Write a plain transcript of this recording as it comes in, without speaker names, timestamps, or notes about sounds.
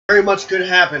Very much could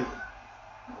happen.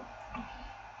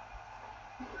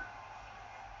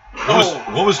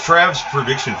 What was Trav's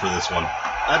prediction for this one?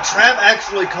 Trav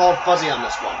actually called Fuzzy on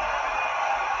this one.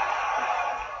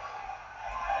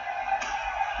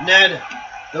 Ned,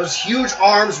 those huge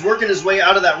arms working his way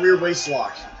out of that rear waist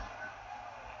lock.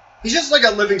 He's just like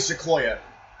a living sequoia.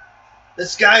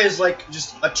 This guy is like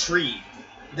just a tree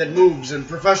that moves and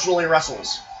professionally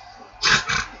wrestles.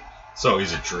 So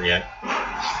he's a tree, eh?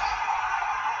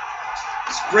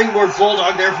 Springboard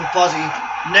bulldog there for Fuzzy.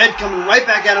 Ned coming right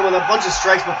back at him with a bunch of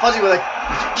strikes, but Fuzzy with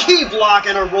a key block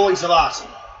and a rolling savate.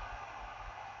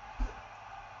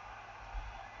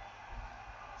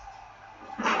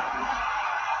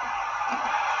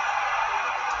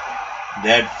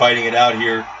 Ned fighting it out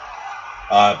here.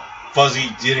 Fuzzy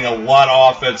getting a lot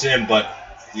of offense in, but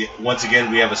once again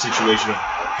we have a situation of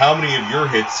how many of your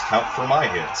hits count for my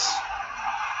hits.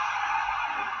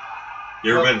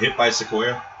 You ever been hit by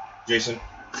Sequoia, Jason?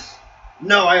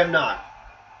 No, I have not.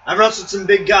 I've wrestled some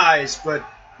big guys, but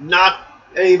not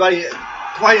anybody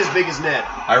quite as big as Ned.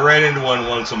 I ran into one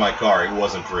once in my car. It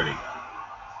wasn't pretty.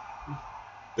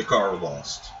 The car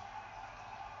lost.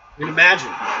 You can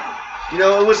imagine. You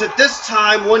know, it was at this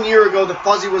time, 1 year ago, that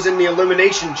Fuzzy was in the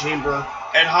Elimination Chamber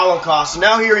at HALLOWCAUST, and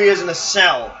now here he is in a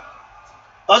cell.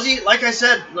 Fuzzy, like I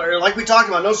said, or like we talked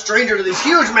about, no stranger to these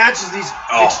huge matches, these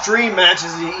extreme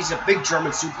matches. He's a big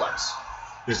German suplex.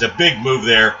 There's a big move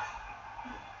there.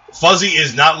 Fuzzy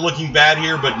is not looking bad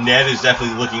here, but Ned is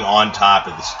definitely looking on top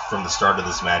at this, from the start of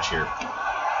this match here.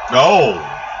 No!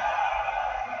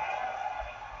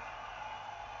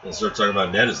 We'll start talking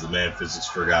about Ned as the man physics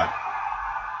forgot.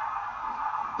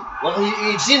 Well,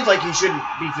 he seems like he shouldn't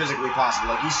be physically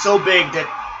possible. Like, he's so big that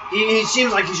he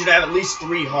seems like he should have at least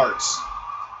 3 hearts.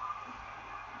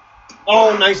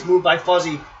 Oh, nice move by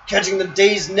Fuzzy. Catching the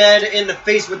dazed Ned in the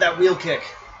face with that wheel kick.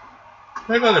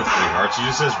 He doesn't have 3 hearts. He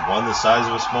just has one the size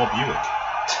of a small Buick.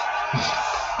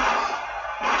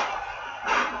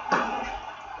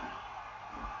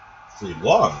 Three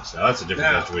lungs. Now that's a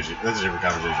different situation. That's a different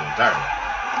conversation entirely.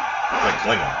 It's like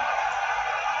Klingon.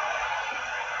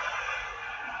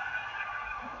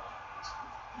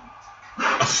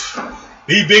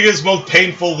 The biggest, most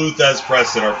painful Luthez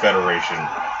press in our federation.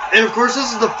 And of course,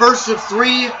 this is the first of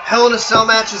 3 Hell in a Cell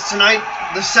matches tonight.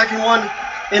 The second one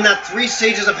in that 3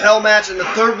 stages of Hell match, and the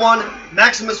third one,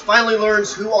 Maximus finally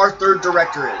learns who our third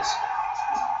director is.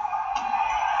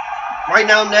 Right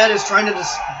now, Ned is trying to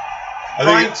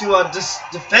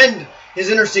defend his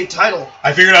interstate title.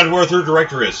 I figured out who our third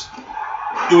director is.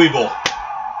 Uwe Boll.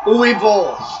 Uwe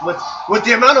Boll. With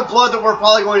the amount of blood that we're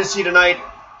probably going to see tonight,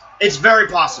 it's very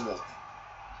possible.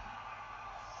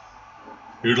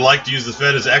 He would like to use the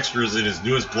Fed as extras in his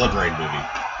newest Blood Rain movie.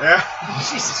 Yeah.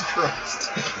 Jesus Christ.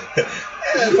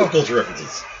 Pop culture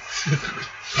references.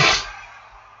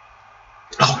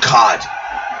 Oh, God.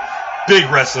 Big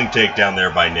wrestling takedown there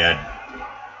by Ned.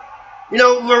 You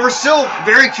know, we're still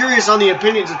very curious on the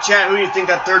opinions of chat. Who do you think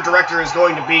that third director is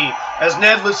going to be? As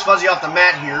Ned lifts Fuzzy off the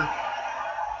mat here.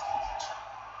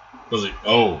 Fuzzy,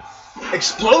 oh.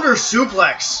 Exploder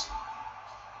suplex.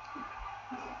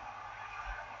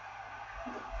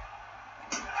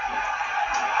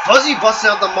 Fuzzy busts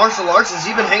out the martial arts. Has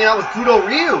he been hanging out with Kudo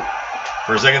Ryu?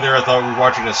 For a second there, I thought we were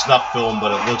watching a snuff film,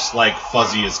 but it looks like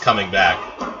Fuzzy is coming back.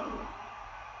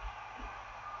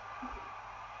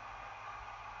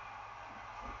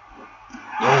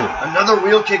 Oh. Another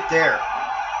wheel kick there.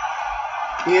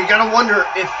 You gotta wonder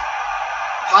if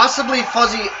possibly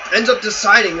Fuzzy ends up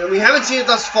deciding, and we haven't seen it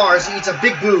thus far, as he eats a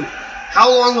big boot. How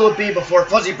long will it be before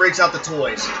Fuzzy breaks out the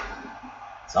toys?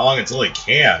 It's how long until he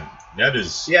can. Ned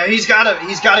is... Yeah, he's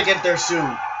gotta get there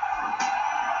soon.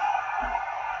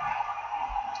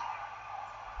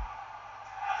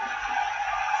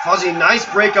 Fuzzy, nice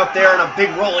break up there and a big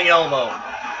rolling elbow.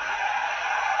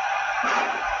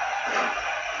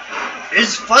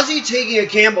 Is Fuzzy taking a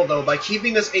gamble, though, by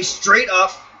keeping this a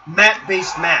straight-up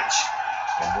mat-based match?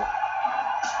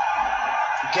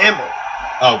 Gamble.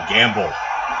 Oh, gamble.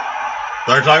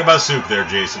 They're talking about soup there,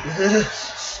 Jason.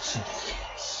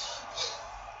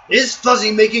 Is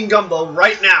Fuzzy making gumbo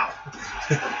right now?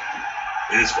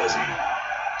 Is Fuzzy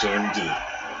turning to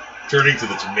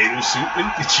the tomato soup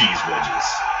and the cheese wedges.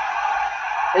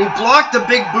 And he blocked the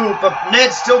big boot, but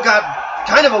Ned still got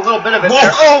kind of a little bit of it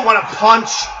there. Oh, what a punch!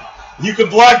 You can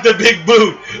block the big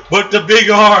boot, but the big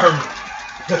arm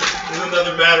is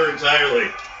another matter entirely.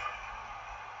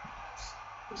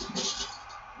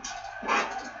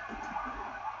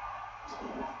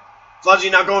 Fuzzy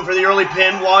now going for the early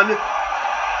pin. 1.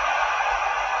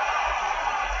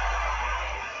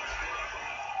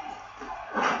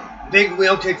 Big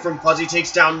wheel kick from Fuzzy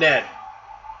takes down Ned.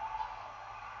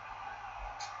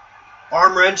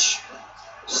 Arm wrench.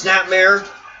 Snapmare.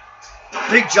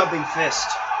 Big jumping fist.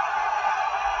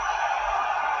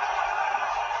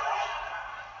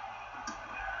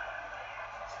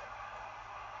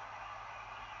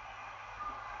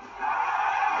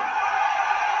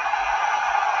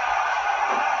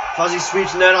 Fuzzy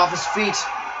sweeps Ned off his feet.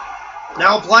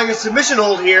 Now applying a submission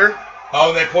hold here.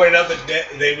 Oh, they pointed out that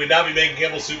they would not be making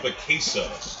Campbell soup, but queso.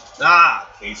 Ah.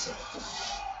 Queso.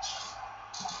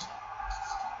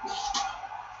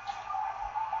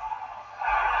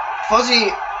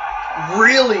 Fuzzy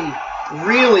really, and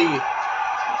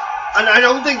I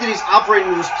don't think that he's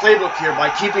operating his playbook here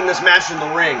by keeping this match in the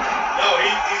ring. No,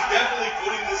 he's definitely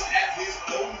putting this at his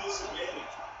own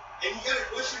disadvantage. And you gotta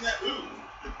question that move.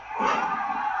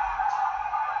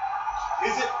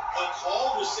 Is it a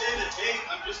call to say that, hey,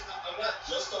 I'm not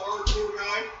just a hardcore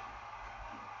guy?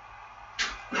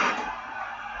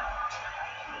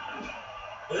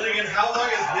 But then again, how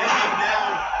long has Ned been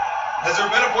down? Has there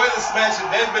been a point in this match that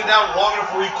Ned's been down long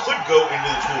enough where he could go into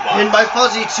the toolbox? Pinned by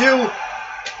Fuzzy, 2.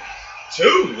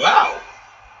 2? Wow.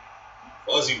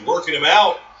 Fuzzy working him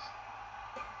out.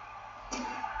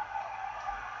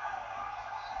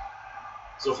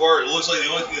 So far, it looks like the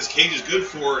only thing this cage is good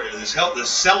for, this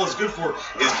cell is good for,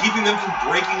 is keeping them from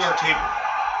breaking our table.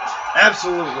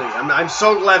 Absolutely. I'm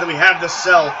so glad that we have this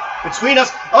cell between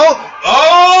us. Oh!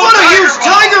 Oh! What a huge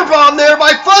tiger bomb there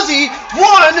by Fuzzy!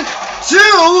 1,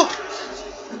 2...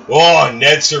 Oh,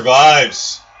 Ned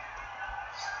survives.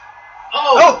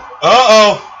 Oh!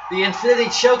 Uh-oh. The infinity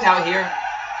chokeout here.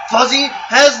 Fuzzy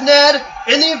has Ned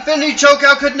in the infinity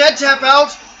chokeout. Could Ned tap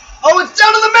out? Oh, it's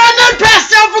down to the man. Ned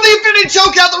passed out for the infinity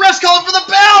chokeout. The ref's calling for the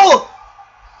bell.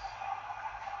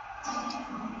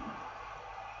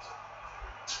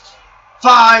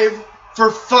 Five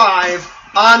for 5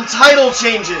 on title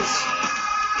changes.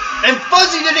 And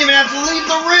Fuzzy didn't even have to leave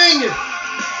the ring.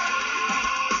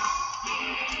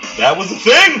 That was the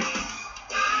thing.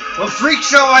 Well, Freak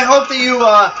Show, I hope that you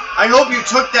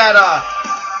took that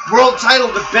world title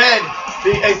to bed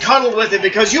and cuddled with it,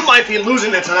 because you might be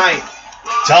losing it tonight.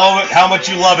 Tell them how much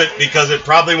you love it, because it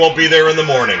probably won't be there in the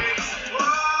morning.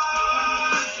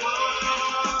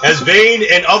 As Vane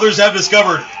and others have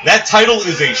discovered, that title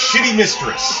is a shitty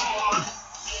mistress.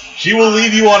 She will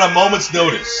leave you on a moment's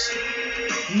notice.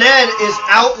 Ned is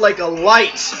out like a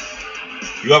light.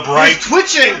 You have right. He's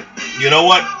twitching. You know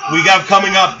what? We got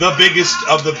coming up the biggest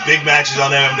of the big matches on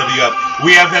MMWF.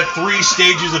 We have that 3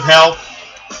 stages of hell.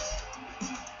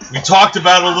 We talked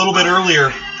about it a little bit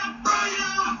earlier.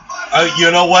 You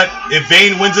know what? If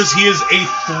Vane wins this, he is a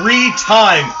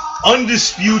 3-time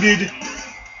undisputed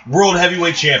World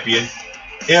Heavyweight Champion.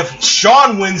 If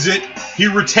Sean wins it, he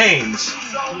retains.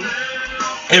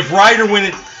 If Ryder wins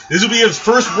it, this will be his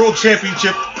first World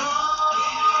Championship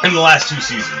in the last 2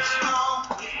 seasons.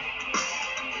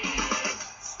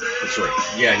 That's right.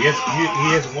 Yeah, he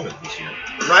hasn't won it this year.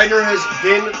 Ryder has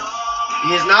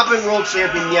not been world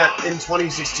champion yet in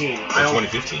 2016. In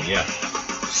 2015, yeah.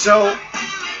 So,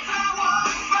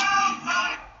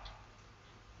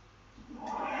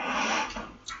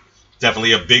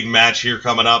 definitely a big match here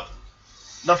coming up.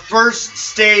 the first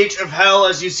stage of hell,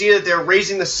 as you see that they're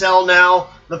raising the cell now,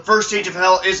 the first stage of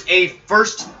hell is a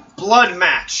first blood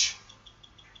match.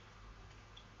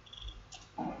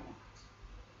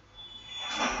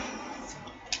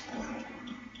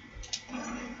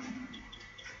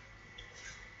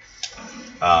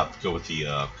 Go with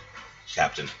the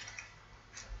captain.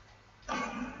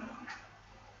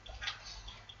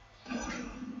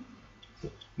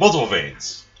 Multiple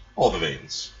veins. All the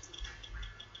veins.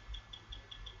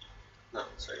 No,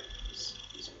 sorry. He's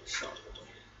Sean.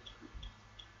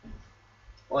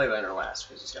 Well, he went her last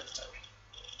because he's got the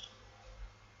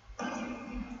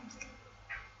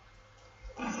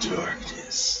title.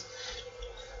 Darkness.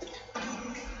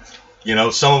 You know,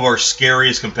 some of our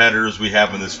scariest competitors we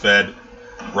have in this Fed.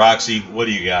 Roxy, what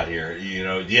do you got here? You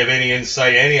know, do you have any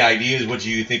insight, any ideas? What do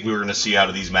you think we were going to see out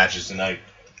of these matches tonight?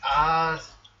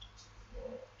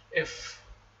 If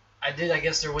I did, I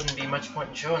guess there wouldn't be much point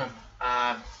in showing them.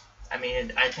 I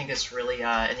mean, I think it's really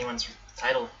anyone's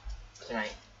title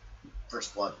tonight.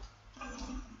 First blood.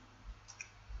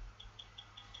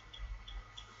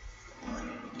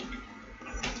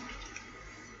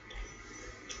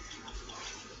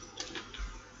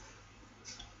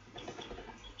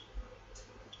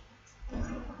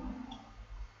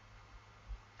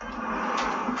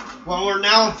 Well, we're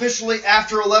now officially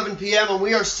after 11 p.m. and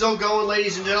we are still going,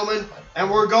 ladies and gentlemen.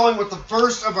 And we're going with the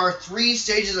first of our 3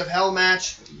 stages of hell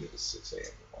match. 6 a.m.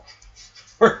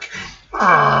 Work.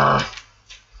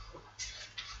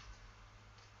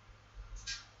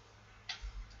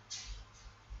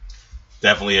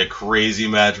 Definitely a crazy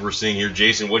match we're seeing here.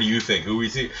 Jason, what do you think? Who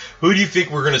do you think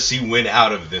we're going to see win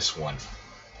out of this one?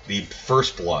 The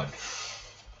First Blood.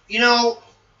 You know,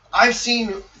 I've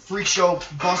seen Freak Show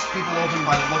bust people open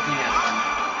by looking at them.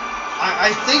 I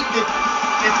think that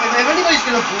if anybody's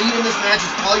going to bleed in this match,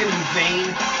 it's probably going to be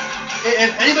Vane.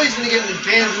 If anybody's going to get an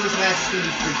advantage in this match, it's going to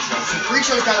be Freak Show. So Freak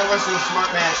Show's got to wrestle a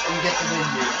smart match and get the win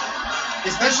here.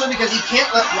 Especially because he can't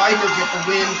let Ryder get the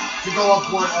win to go up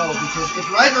 1-0. Because if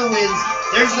Ryder wins,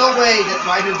 there's no way that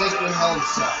Ryder doesn't win Hell in a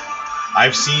Cell.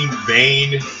 I've seen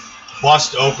Vane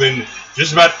bust open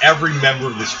just about every member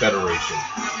of this federation.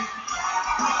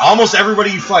 Almost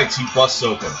everybody he fights, he busts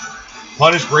open.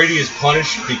 Punish Brady is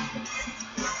punished.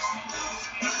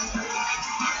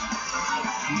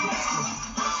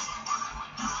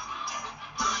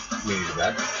 Needed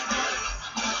that.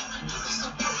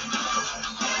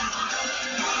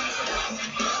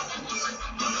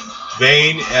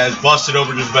 Vane has busted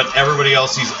open just about everybody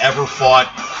else he's ever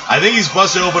fought. I think he's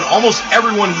busted open almost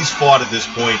everyone he's fought at this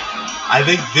point. I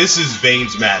think this is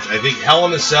Vane's match. I think Hell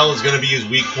in a Cell is going to be his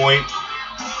weak point.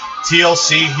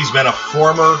 TLC, he's been a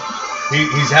former.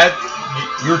 He's had.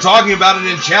 You were talking about it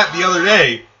in chat the other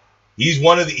day.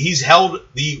 He's held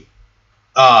the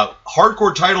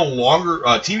hardcore title longer,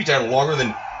 TV title longer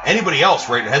than anybody else.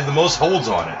 Right, had the most holds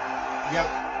on it. Yep.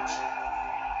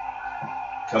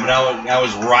 Coming out now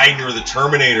is Ryder the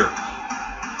Terminator.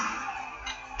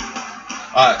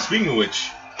 Speaking of which,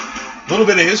 a little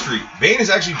bit of history. Vane has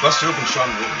actually busted open Sean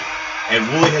Woolley. And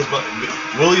Woolley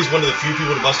is one of the few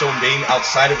people to bust open Vane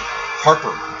outside of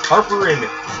Harper. Harper and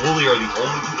Woolley are the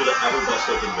only people to ever bust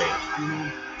open Vane.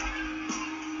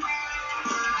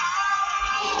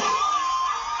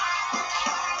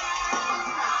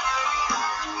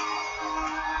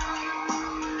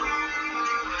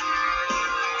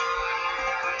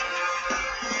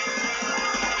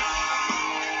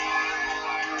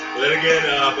 But then again,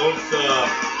 both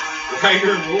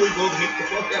Ryder and Woolley both hit the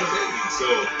fuck out of Vane, so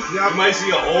you might see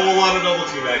a whole lot of double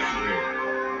team action here.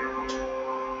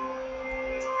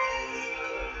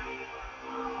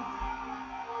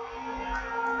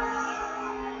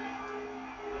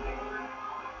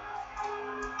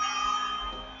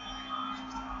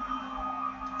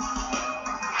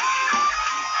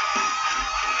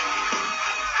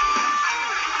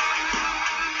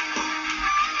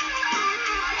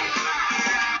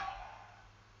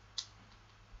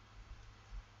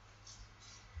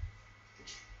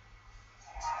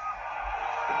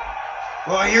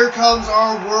 Well, here comes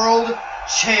our world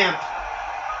champ.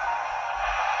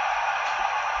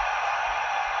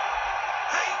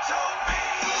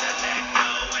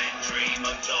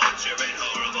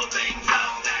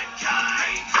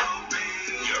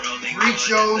 Freak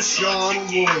Show Sean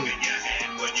Woolley.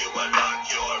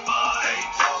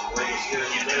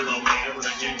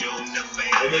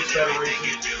 In this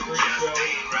federation, Freak Show,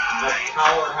 a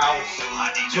powerhouse,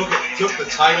 took the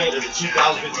title in the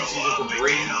 2015 season from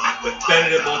Brady,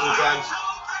 defended it multiple times,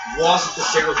 lost it to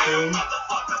Seraphim,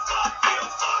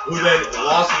 who then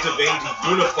lost it to Vane to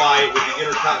unify it with the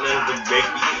Intercontinental to make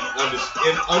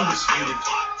the undisputed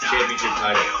championship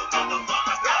title.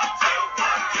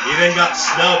 He then got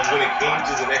snubbed when it came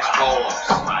to the next call-ups.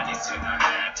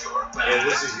 And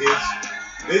this is his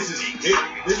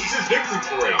victory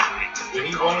parade. When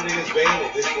he won it against Vane,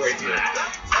 and this right here.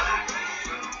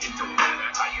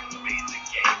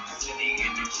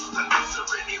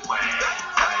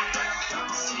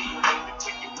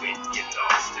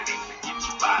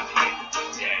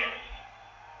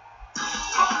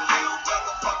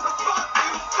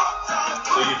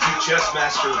 So you two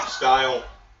Chessmaster style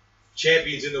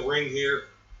champions in the ring here,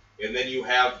 and then you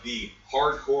have the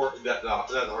hardcore, not the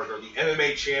hardcore, the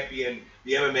MMA champion,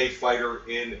 the MMA fighter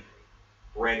in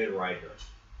Brandon Ryder.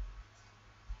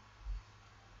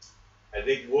 I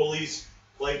think Woolley's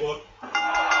playbook,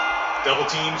 double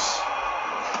teams,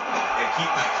 and keep.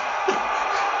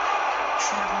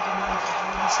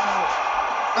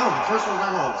 No, the first one's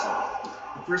not Hell in a Cell.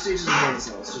 The first stage is a Hell in a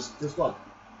Cell. It's just First Blood.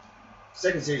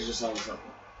 Second stage is just Hell in a Cell.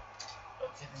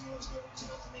 Okay, then there was no reason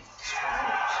not to make it strong.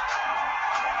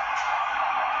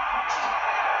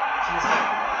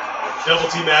 Double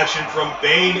team action from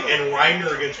Vane and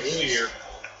Ryder against Woolley here.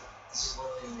 This is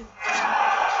literally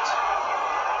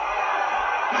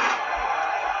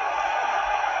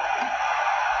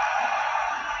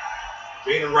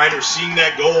Vane and Ryder seeing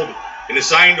that gold and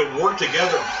deciding to work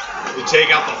together to take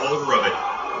out the holder of it.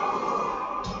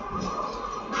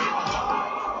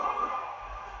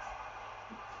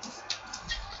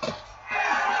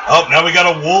 Oh, now we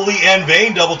got a Woolley and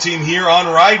Vane double team here on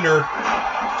Ryder.